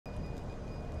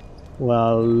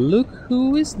Well, look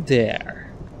who is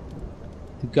there.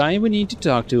 The guy we need to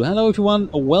talk to. Hello everyone,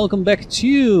 welcome back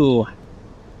to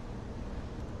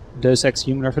Deus Ex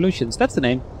Human Revolutions. That's the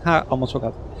name. Ha, almost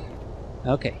forgot.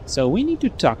 Okay, so we need to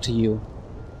talk to you.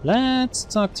 Let's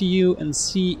talk to you and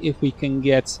see if we can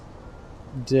get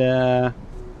the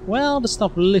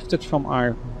stuff lifted from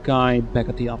our guy back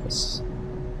at the office.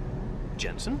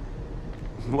 Jensen?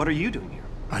 What are you doing here?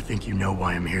 I think you know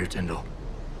why I'm here, Tyndall.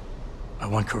 I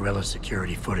want Corella's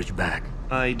security footage back.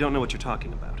 I don't know what you're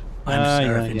talking about. I'm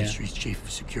Seraph Industries' chief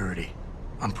of security.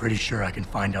 I'm pretty sure I can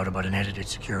find out about an edited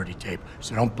security tape,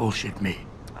 so don't bullshit me.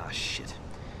 Ah, shit.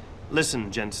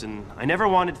 Listen, Jensen, I never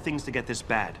wanted things to get this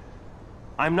bad.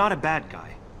 I'm not a bad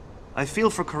guy. I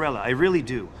feel for Corella, I really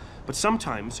do. But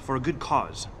sometimes, for a good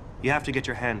cause, you have to get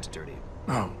your hands dirty.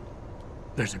 Oh,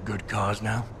 there's a good cause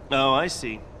now? Oh, I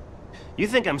see. You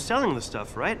think I'm selling the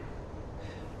stuff, right?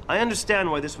 I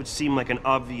understand why this would seem like an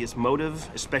obvious motive,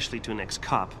 especially to an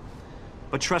ex-cop.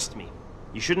 But trust me,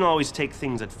 you shouldn't always take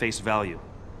things at face value.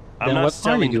 I'm not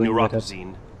selling the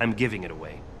neuropozyne, I'm giving it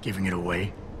away. Giving it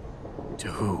away? To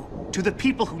who? To the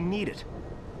people who need it.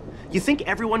 You think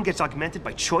everyone gets augmented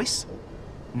by choice?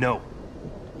 No.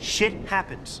 Shit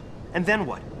happens. And then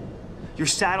what? You're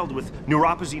saddled with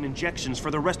neuropozyne injections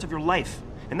for the rest of your life.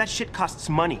 And that shit costs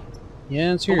money.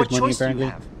 Yeah, it's serious money, apparently.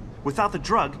 What choice do you have? Without the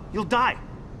drug, you'll die.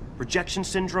 Rejection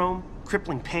syndrome,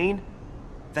 crippling pain.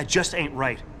 That just ain't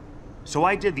right. So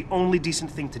I did the only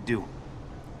decent thing to do.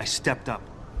 I stepped up.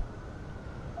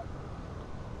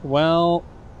 Well,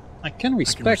 I can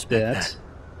respect that.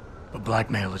 But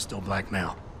blackmail is still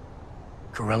blackmail.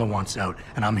 Corella wants out,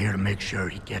 and I'm here to make sure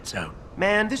he gets out.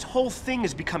 Man, this whole thing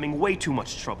is becoming way too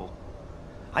much trouble.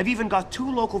 I've even got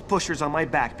 2 local pushers on my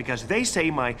back because they say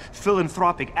my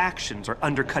philanthropic actions are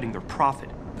undercutting their profit.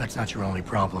 That's not your only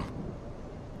problem.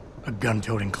 A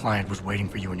gun-toting client was waiting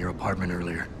for you in your apartment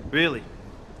earlier. Really?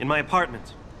 In my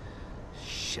apartment?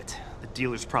 Shit, the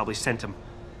dealers probably sent him.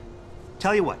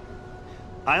 Tell you what,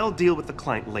 I'll deal with the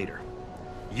client later.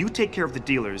 You take care of the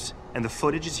dealers, and the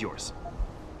footage is yours.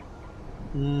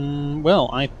 Well,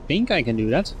 I think I can do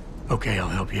that. Okay, I'll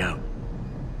help you out.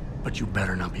 But you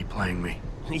better not be playing me.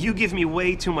 You give me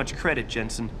way too much credit,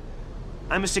 Jensen.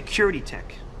 I'm a security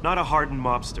tech, not a hardened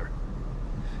mobster.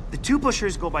 The 2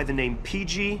 pushers go by the name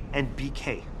PG and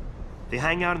BK. They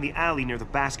hang out in the alley near the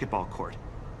basketball court.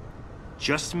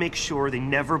 Just make sure they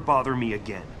never bother me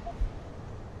again.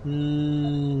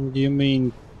 Do you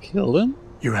mean kill them?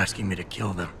 You're asking me to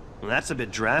kill them. Well, that's a bit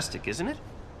drastic, isn't it?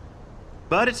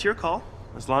 But it's your call,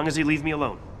 as long as you leave me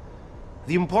alone.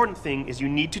 The important thing is you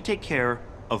need to take care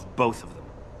of both of them.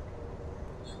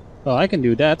 Well, I can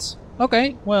do that.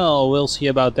 Okay, well, we'll see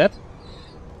about that.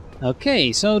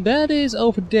 Okay, so that is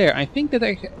over there. I think that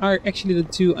are actually the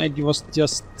 2 I was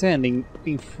just standing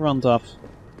in front of.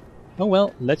 Oh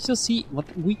well, let's just see what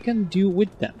we can do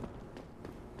with them.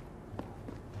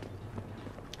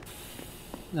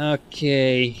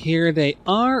 Okay, here they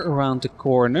are around the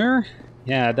corner.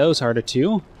 Yeah, those are the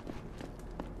 2.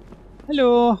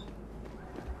 Hello.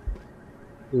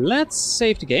 Let's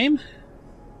save the game.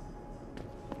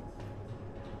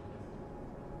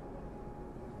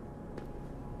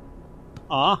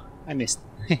 Ah, I missed.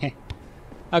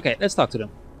 Okay, let's talk to them.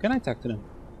 Can I talk to them?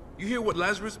 You hear what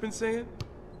Lazarus been saying?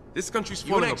 This country's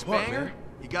falling apart, man.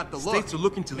 You got the look. States are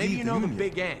looking to Maybe leave you know the the union.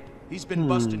 big ant. He's been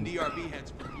busting DRB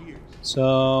heads for years.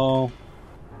 So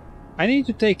I need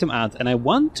to take them out, and I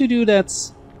want to do that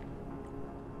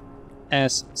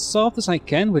as soft as I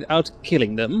can without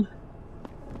killing them.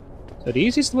 So the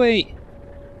easiest way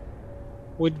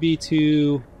would be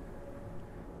to...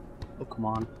 Oh, come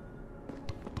on.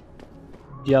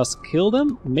 Just kill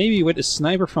them, maybe with a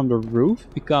sniper from the roof,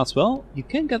 because, well, you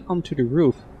can get onto the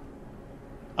roof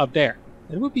up there.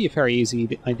 It would be a very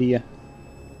easy idea.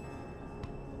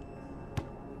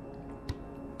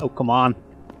 Oh, come on.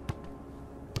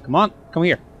 Come on, come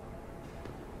here.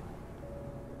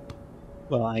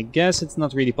 Well, I guess it's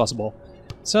not really possible.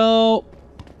 So,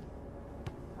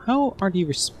 how are they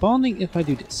responding if I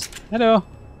do this? Hello?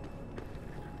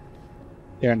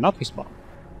 They're not responding.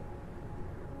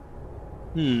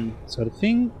 So the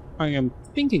thing I am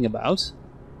thinking about...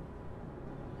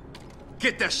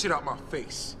 Get that shit out my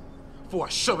face before I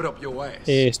shove it up your ass.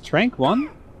 Is trank one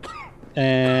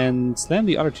and slam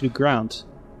the other to the ground.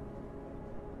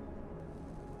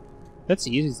 That's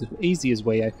the easiest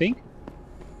way, I think.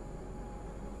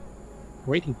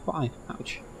 Rating 5,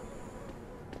 ouch.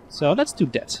 So let's do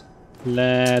that.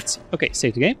 Let's... Okay,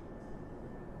 save the game.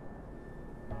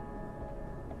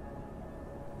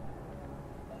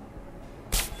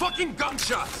 Fucking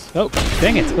gunshots! Oh,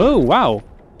 dang it. Oh, wow.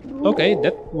 Okay,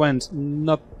 that went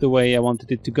not the way I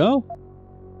wanted it to go.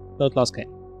 Load last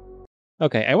game.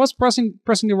 Okay, I was pressing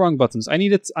the wrong buttons.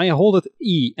 I hold it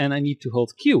E and I need to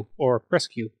hold Q or press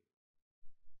Q.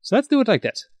 So let's do it like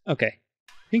that. Okay,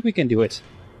 I think we can do it.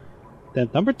 Then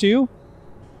number 2.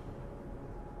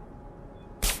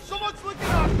 Someone's looking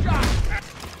off shot!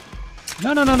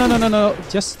 No.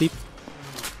 Just sleep.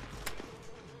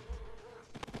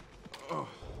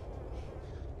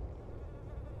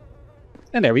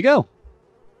 And there we go.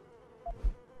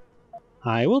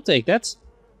 I will take that.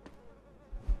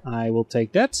 I will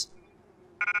take that.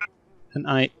 And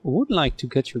I would like to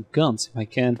get your guns if I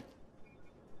can.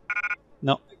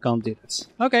 No, I can't do that.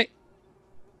 Okay.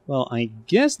 Well, I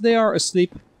guess they are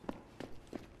asleep.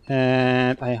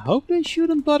 And I hope they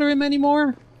shouldn't bother him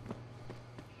anymore.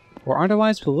 Or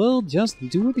otherwise we will just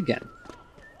do it again.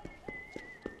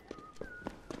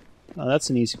 Well, that's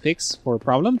an easy fix for a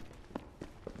problem.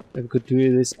 If I could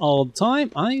do this all the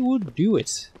time, I would do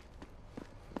it.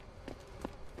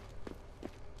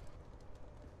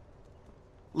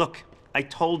 Look, I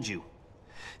told you.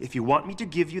 If you want me to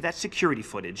give you that security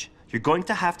footage, you're going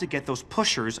to have to get those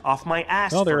pushers off my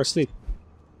ass Well, they're first. asleep.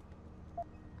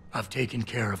 I've taken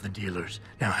care of the dealers.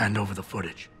 Now hand over the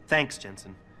footage. Thanks,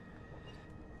 Jensen.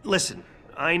 Listen,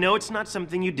 I know it's not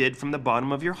something you did from the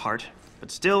bottom of your heart,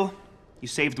 but still, you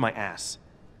saved my ass.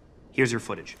 Here's your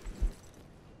footage.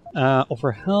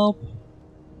 Offer help.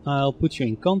 I'll put you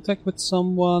in contact with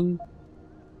someone.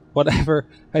 Whatever.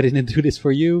 I didn't do this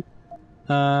for you.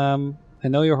 I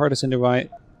know your heart is in the right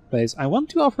place. I want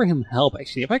to offer him help,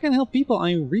 actually. If I can help people,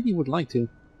 I really would like to.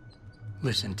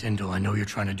 Listen, Tyndall, I know you're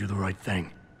trying to do the right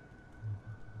thing.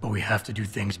 But we have to do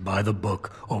things by the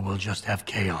book, or we'll just have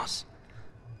chaos.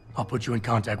 I'll put you in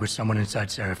contact with someone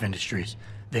inside Seraph Industries.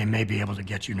 They may be able to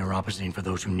get you neuropozyne for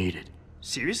those who need it.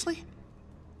 Seriously?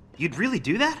 You'd really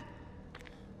do that?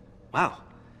 Wow.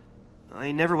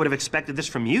 I never would have expected this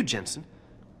from you, Jensen.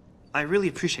 I really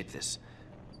appreciate this.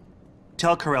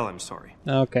 Tell Carell I'm sorry.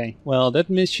 Okay, well, that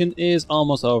mission is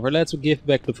almost over. Let's give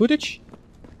back the footage.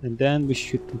 And then we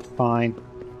should be fine.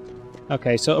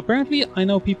 Okay, so apparently I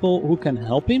know people who can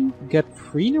help him get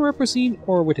free neuropozyne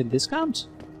or with a discount.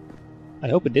 I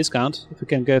hope a discount. If we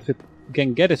can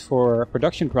get it for a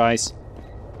production price,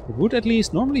 it would at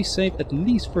least normally save at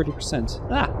least 30%.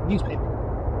 Ah, newspaper.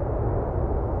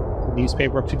 The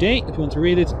newspaper of today. If you want to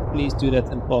read it, please do that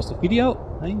and pause the video.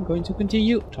 I'm going to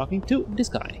continue talking to this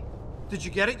guy. Did you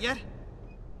get it yet?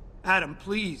 Adam,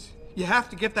 please. You have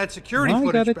to get that security I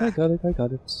footage got it, back. I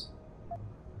got it.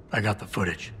 I got the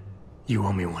footage. You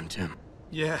owe me one, Tim.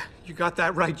 Yeah, you got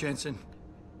that right, Jensen.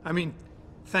 I mean,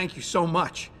 thank you so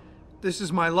much. This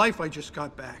is my life I just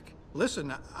got back.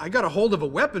 Listen, I got a hold of a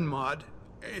weapon mod.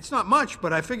 It's not much,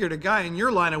 but I figured a guy in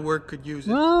your line of work could use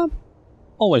it. Well,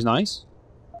 always nice.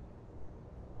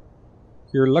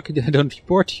 You're lucky that I don't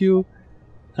report you.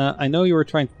 I know you were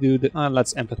trying to do the...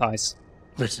 let's empathize.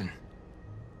 Listen,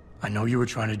 I know you were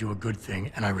trying to do a good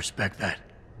thing, and I respect that.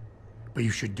 But you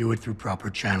should do it through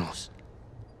proper channels.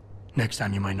 Next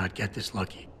time you might not get this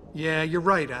lucky. Yeah, you're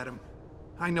right, Adam.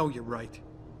 I know you're right.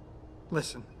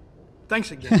 Listen,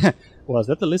 thanks again. Was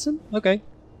that the listen? Okay.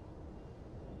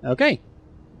 Okay.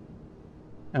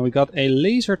 And we got a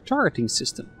laser targeting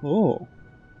system. Oh.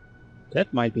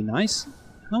 That might be nice.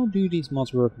 How do these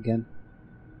mods work again?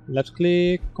 Left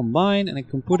click, combine, and I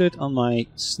can put it on my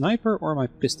sniper or my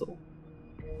pistol.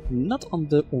 Not on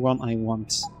the one I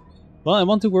want. Well, I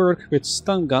want to work with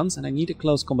stun guns, and I need a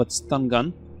close combat stun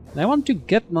gun. And I want to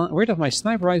get rid of my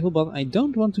sniper rifle, but I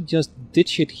don't want to just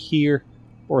ditch it here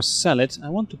or sell it. I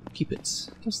want to keep it,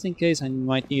 just in case I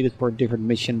might need it for a different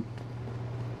mission.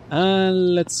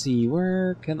 Let's see,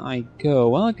 where can I go?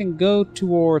 Well, I can go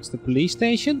towards the police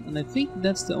station, and I think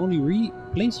that's the only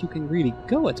place you can really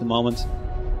go at the moment.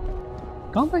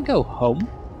 Can't I go home?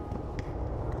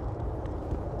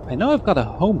 I know I've got a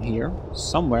home here,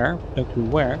 somewhere, no clue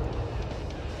where.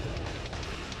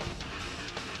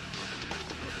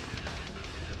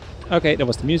 Okay, that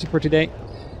was the music for today.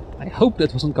 I hope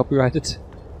that wasn't copyrighted.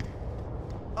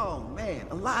 Oh man,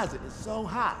 Eliza is so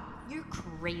hot. You're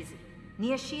crazy.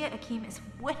 Niashia Akim is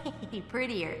way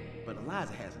prettier. But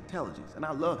Eliza has intelligence, and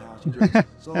I love how she dresses.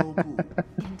 So cool.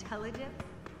 Intelligent?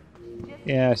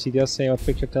 Yeah, she does say what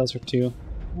picture tells her too.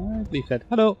 I believe that.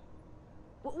 Hello.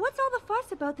 What's all the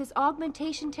fuss about this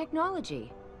augmentation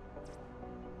technology?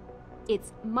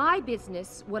 It's my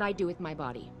business what I do with my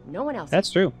body. No one else's.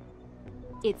 That's true.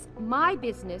 It's my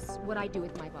business what I do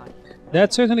with my body.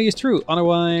 That certainly is true.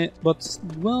 Otherwise, but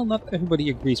well, not everybody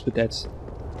agrees with that.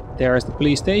 There is the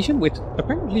police station with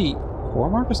apparently 4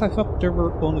 markers. I thought there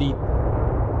were only,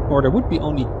 or there would be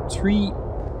only 3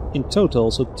 in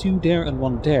total, so 2 there and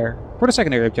 1 there. For the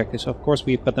secondary objectives, of course,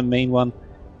 we've got the main one.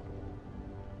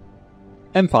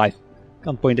 M5.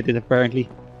 Can't point at it apparently.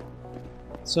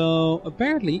 So,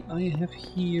 apparently, I have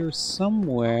here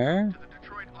somewhere...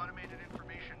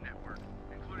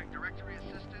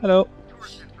 Hello.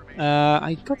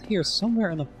 I got here somewhere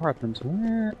an apartment.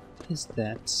 Where is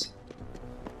that?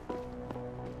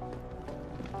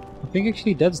 I think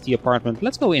actually that's the apartment.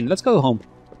 Let's go in. Let's go home.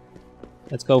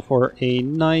 Let's go for a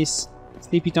nice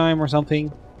sleepy time or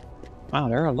something. Wow,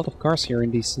 there are a lot of cars here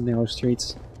in these narrow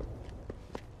streets.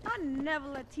 I never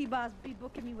let T-Boss be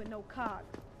booking me with no card.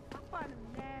 I find him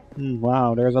nasty.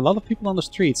 Wow, there's a lot of people on the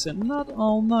streets, and not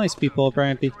all nice people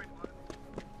apparently.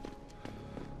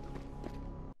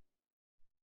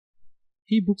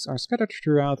 E-books are scattered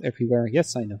throughout everywhere.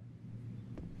 Yes, I know.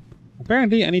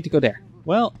 Apparently, I need to go there.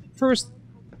 Well, first,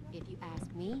 If you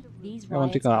ask me, these I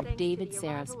want to riots go are up. David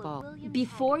Seraf's fault.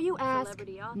 Before you ask,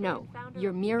 no.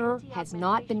 Your mirror has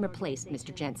not been replaced,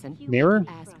 Mr. Jensen. Mirror? If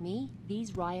you ask me,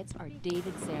 these riots are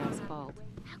David Seraf's fault.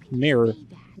 How can you Mirror. say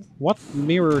that? What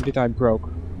mirror did I broke?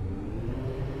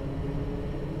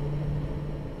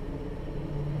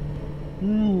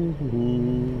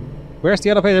 Where's the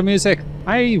elevator music?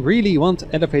 I really want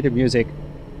elevator music.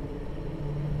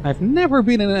 I've never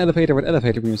been in an elevator with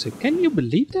elevator music. Can you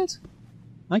believe that?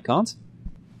 I can't.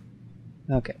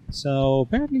 Okay, so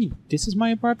apparently this is my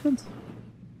apartment.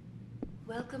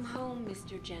 Welcome home,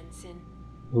 Mr. Jensen.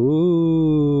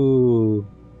 Ooh.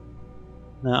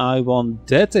 Now I want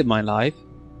that in my life.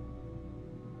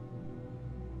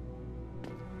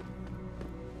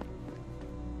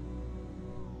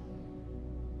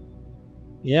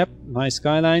 Yep, nice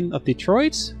skyline of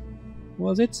Detroit.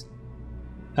 Was it?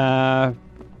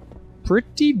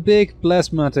 Pretty big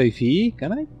plasma TV.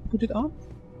 Can I put it on?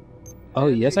 Oh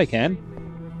yes, I can.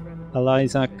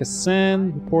 Eliza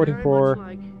Kassan reporting for.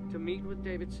 To meet with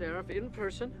David Seraf in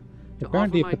person.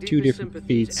 Apparently, I've got 2 different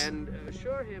feeds.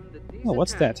 Oh,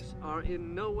 what's that? Are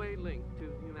in no way linked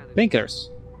to humanity. Painkillers.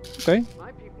 Okay.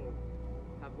 My people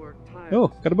have worked Oh,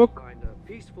 tirelessly got a book. to find a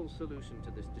peaceful solution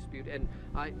to this dispute, and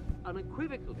I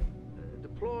unequivocally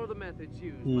deplore the methods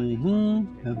used by these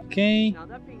Okay. Now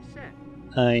that being said,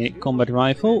 A combat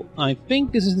rifle. I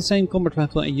think this is the same combat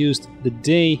rifle I used the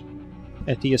day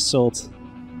at the assault.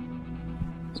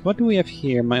 So what do we have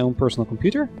here? My own personal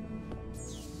computer.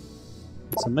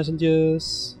 Some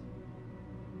messages.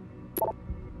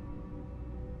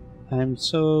 I'm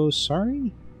so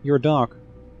sorry. Your dog.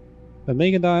 When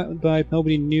Megan died,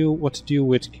 nobody knew what to do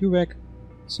with Kubek,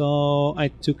 so I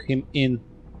took him in.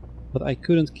 But I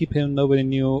couldn't keep him. Nobody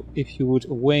knew if he would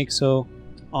awake, so...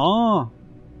 Ah!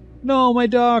 No, my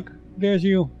dog! There's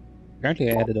you.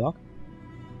 Apparently I had a dog.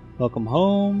 Welcome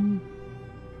home.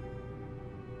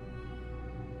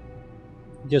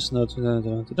 Just note. A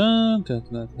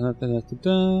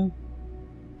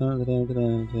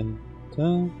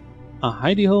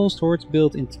hidey hole storage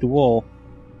built into the wall.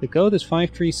 The code is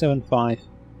 5375.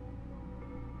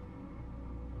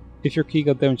 If your key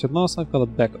got damaged or lost, I've got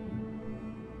it back.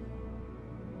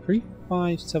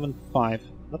 3575.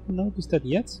 Not noticed that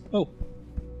yet. Oh.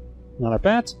 Another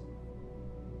pad.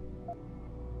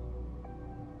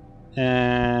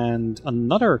 And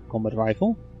another combat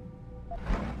rifle.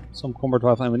 Some combat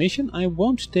rifle ammunition. I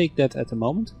won't take that at the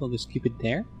moment. We'll just keep it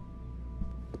there.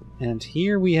 And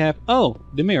here we have... Oh!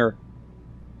 The mirror.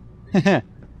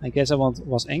 I guess I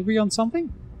was angry on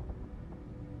something?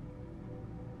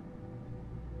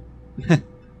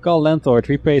 Call landlord.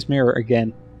 Replace mirror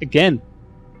again. Again!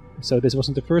 So this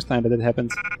wasn't the first time that it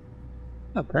happened.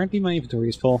 Apparently my inventory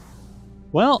is full.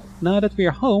 Well, now that we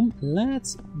are home,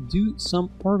 let's do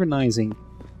some organizing.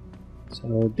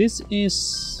 So this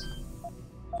is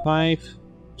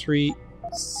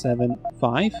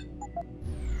 5375.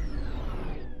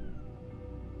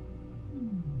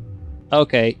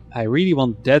 Okay, I really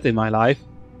want that in my life.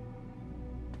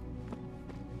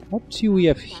 What do we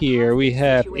have here? We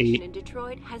have a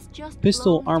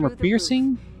pistol armor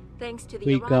piercing.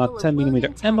 We got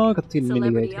 10mm ammo, got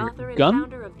 10mm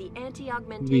gun.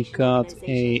 We got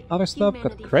a other stuff,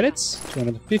 got credits,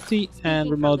 250, and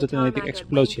remote detonating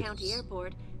explosives.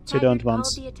 So don't want.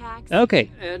 Okay,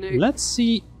 let's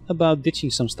see about ditching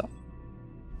some stuff.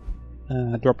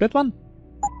 Drop that one.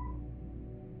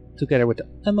 Together with the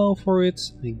ammo for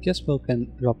it. I guess we can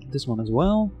drop this one as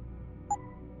well.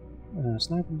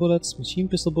 Sniper bullets, machine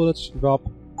pistol bullets, drop.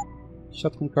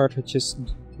 Shotgun cartridges,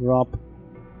 drop.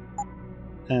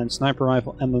 And sniper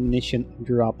rifle ammunition,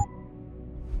 drop.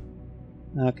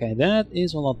 Okay, that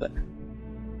is a lot better.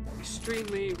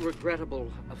 Extremely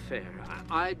regrettable affair.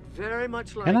 I'd very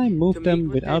much like Can I move to them meet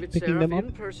with without David picking Seraf them up?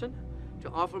 in person to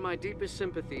offer my deepest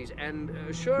sympathies and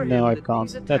assure No, I him that can't.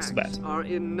 these That's attacks bad. are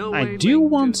in no I way do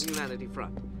linked want to the Humanity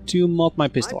Front. to mod my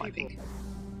pistol, I think.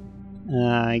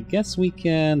 I guess we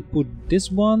can put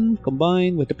this one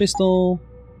combined with the pistol.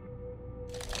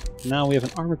 Now we have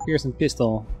an armor-piercing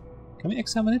pistol. Can we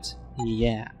examine it?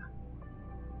 Yeah.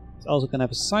 It's also gonna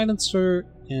have a silencer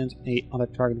and a other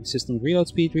targeting system, reload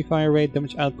speed, refire rate,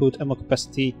 damage output, ammo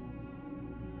capacity,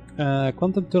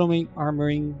 quantum tunneling,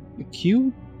 armoring, a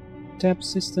Q tab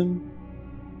system,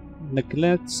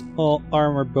 neglects all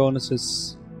armor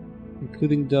bonuses,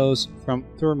 including those from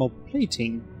thermal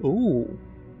plating. Ooh.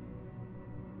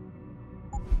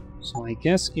 So I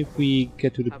guess if we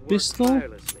get to the pistol,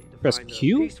 press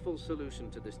Q. Peaceful solution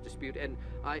to this dispute, and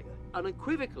I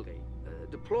unequivocally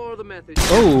deplore the methods.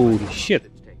 Holy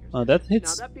shit! That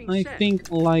hits, I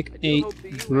think, like a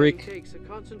brick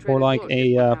or like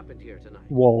a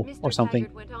wall or something.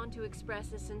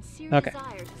 Okay,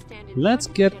 let's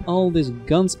get all these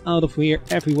guns out of here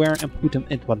everywhere and put them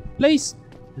in one place.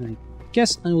 And I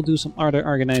guess I will do some other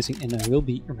organizing and I will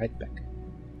be right back.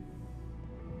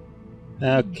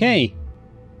 Okay,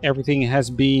 everything has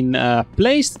been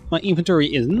placed. My inventory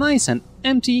is nice and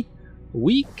empty.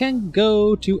 We can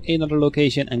go to another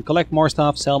location and collect more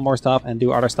stuff, sell more stuff, and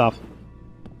do other stuff.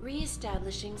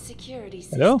 Reestablishing security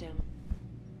system. Hello?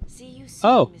 See you soon,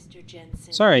 Oh, Mr.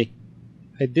 Jensen. sorry.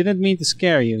 I didn't mean to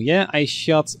scare you. Yeah, I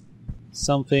shot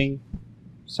something.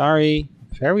 Sorry.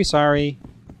 Very sorry.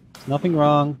 Nothing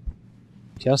wrong.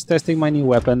 Just testing my new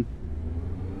weapon.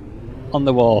 On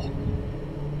the wall.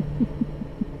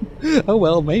 Oh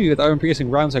well, maybe with armor-piercing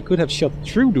rounds I could have shot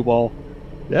through the wall.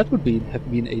 That would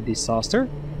have been a disaster.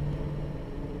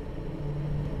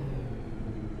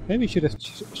 Maybe I should have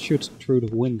shoot through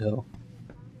the window.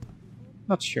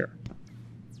 Not sure.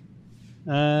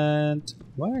 And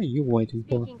why are you waiting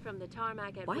for?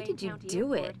 Why did you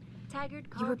do it?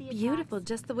 You were beautiful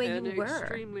just the way you were.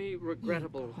 Extremely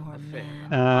regrettable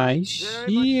affair.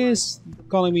 She is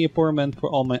calling me a poor man for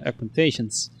all my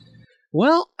augmentations.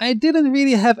 Well, I didn't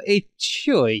really have a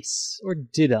choice, or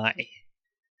did I?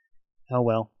 Oh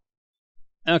well.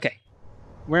 Okay.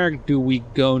 Where do we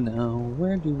go now?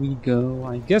 Where do we go?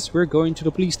 I guess we're going to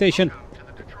the police station.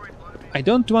 I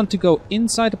don't want to go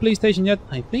inside the police station yet.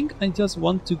 I think I just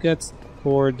want to get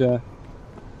for the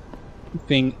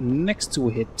thing next to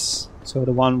it. So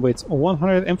the one with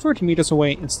 130 meters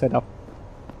away instead of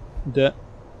the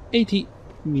 80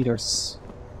 meters.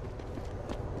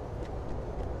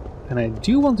 And I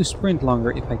do want to sprint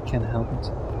longer if I can help it.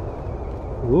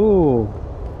 Ooh.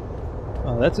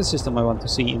 Oh, that's a system I want to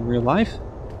see in real life.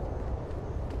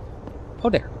 Oh,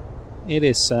 there. It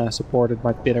is supported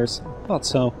by bidders. I thought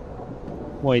so.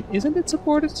 Wait, isn't it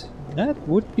supported? That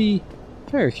would be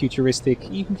very futuristic,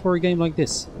 even for a game like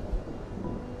this.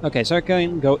 Okay, so I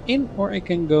can go in or I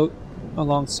can go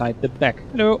alongside the back.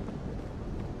 Hello!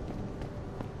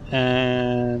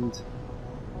 And...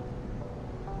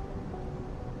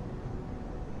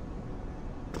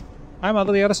 I'm out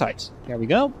of the other side. There we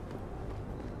go.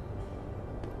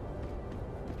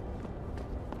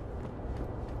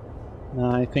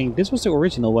 I think this was the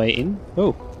original way in.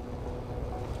 Oh.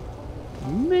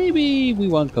 Maybe we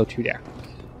won't go through there.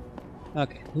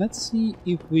 Okay, let's see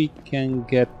if we can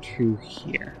get through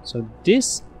here. So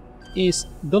this is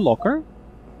the locker.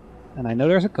 And I know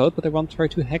there's a code, but I want to try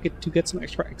to hack it to get some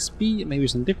extra XP and maybe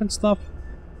some different stuff.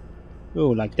 Oh,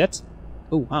 like that.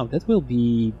 Oh wow, that will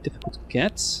be difficult to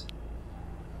get.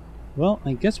 Well,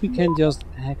 I guess we can just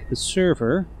hack the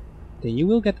server. Then you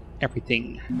will get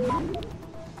everything.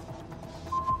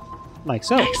 Like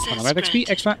so. Automatic XP,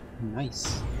 extra.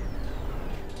 Nice.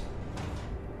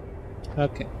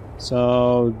 Okay,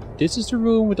 so this is the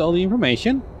room with all the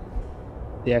information.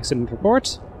 The accident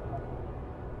report.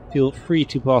 Feel free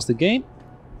to pause the game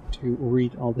to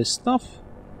read all this stuff.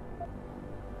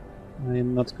 I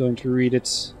am not going to read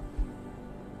it.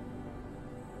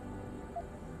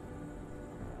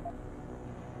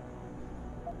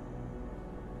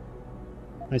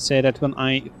 I say that when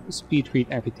I speed read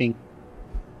everything.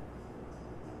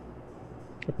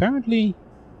 Apparently,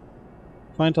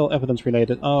 find all evidence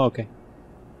related. Oh, okay.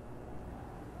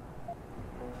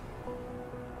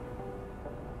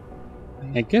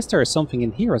 I guess there is something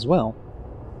in here as well.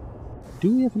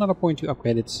 Do we have another point to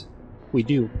upgrade it? We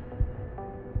do.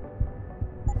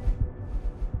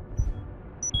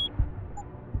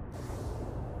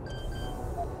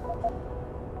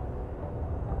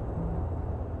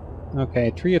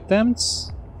 Okay, 3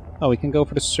 attempts. Oh, we can go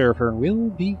for the server. We'll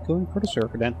be going for the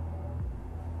server then.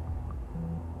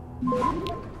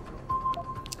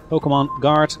 Oh, come on.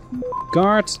 Guard.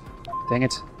 Guard. Dang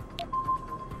it.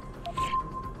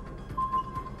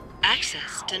 Access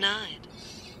Denied.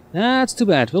 That's too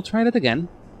bad. We'll try that again.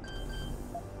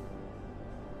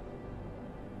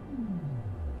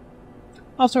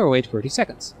 After I wait 30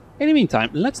 seconds. In the meantime,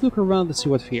 let's look around and see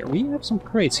what's here. We have some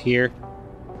crates here.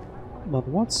 But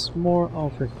what's more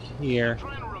over here? I'm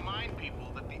trying to remind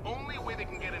people that the only way they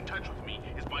can get in touch with me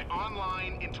is by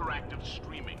online interactive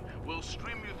streaming. We'll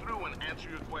stream you through and answer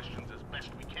your questions as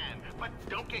best we can, but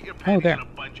don't get your panties in a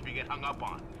bunch if you get hung up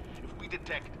on. If we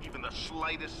detect even the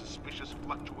slightest suspicious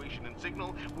fluctuation in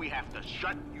signal, we have to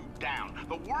shut you down.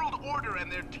 The World Order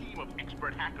and their team of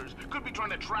expert hackers could be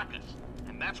trying to track us.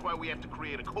 And that's why we have to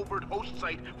create a covert host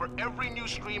site for every new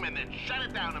stream and then shut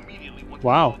it down immediately once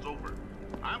wow. it's over.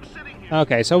 I'm sitting here.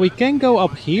 Okay, so we can go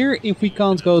up here if we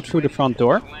can't go through the front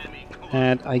door.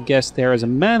 And I guess there is a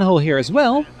manhole here as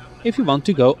well, if you want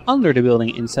to go under the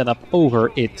building instead of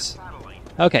over it.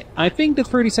 Okay, I think the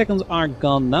 30 seconds are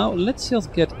gone now. Let's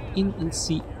just get in and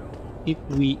see if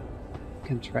we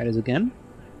can try this again.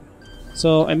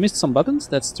 So I missed some buttons,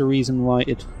 that's the reason why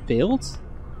it failed.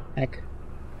 Heck.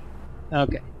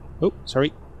 Okay. Oh,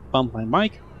 sorry. Bumped my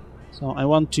mic. So I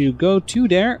want to go to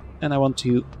there, and I want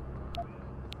to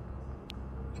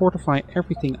fortify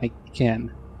everything I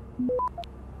can.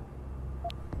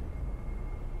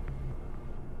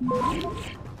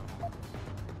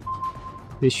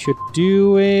 This should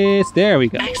do it. There we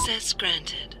go. Access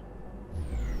granted.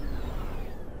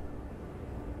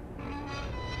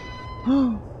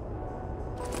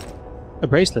 A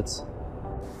bracelet.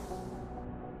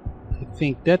 I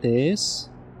think that is...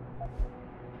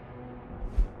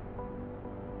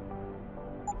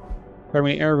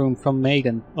 Family heirloom from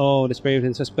Megan. Oh, this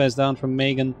bracelet was passed down from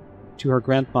Megan to her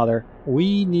grandmother.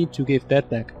 We need to give that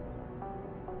back.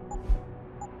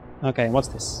 Okay, what's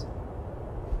this?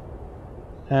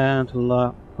 And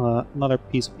another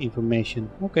piece of information.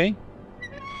 Okay.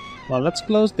 Well, let's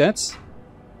close that.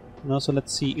 And also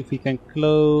let's see if we can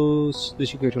close the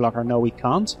security locker. No, we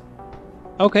can't.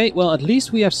 Okay, well, at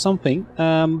least we have something.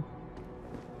 I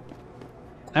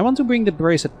want to bring the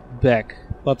bracelet back,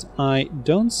 but I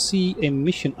don't see a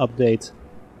mission update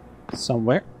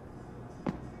somewhere.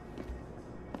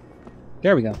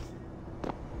 There we go.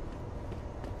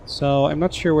 So I'm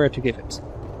not sure where to give it.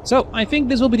 So I think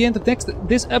this will be the end of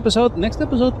this episode. Next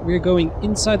episode we're going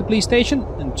inside the police station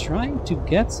and trying to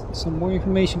get some more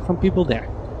information from people there.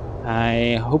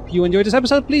 I hope you enjoyed this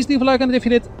episode. Please leave a like on it if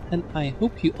you did. And I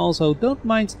hope you also don't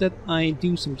mind that I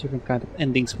do some different kind of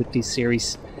endings with this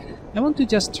series. I want to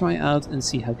just try out and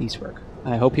see how these work.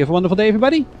 I hope you have a wonderful day,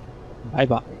 everybody. Bye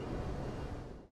bye.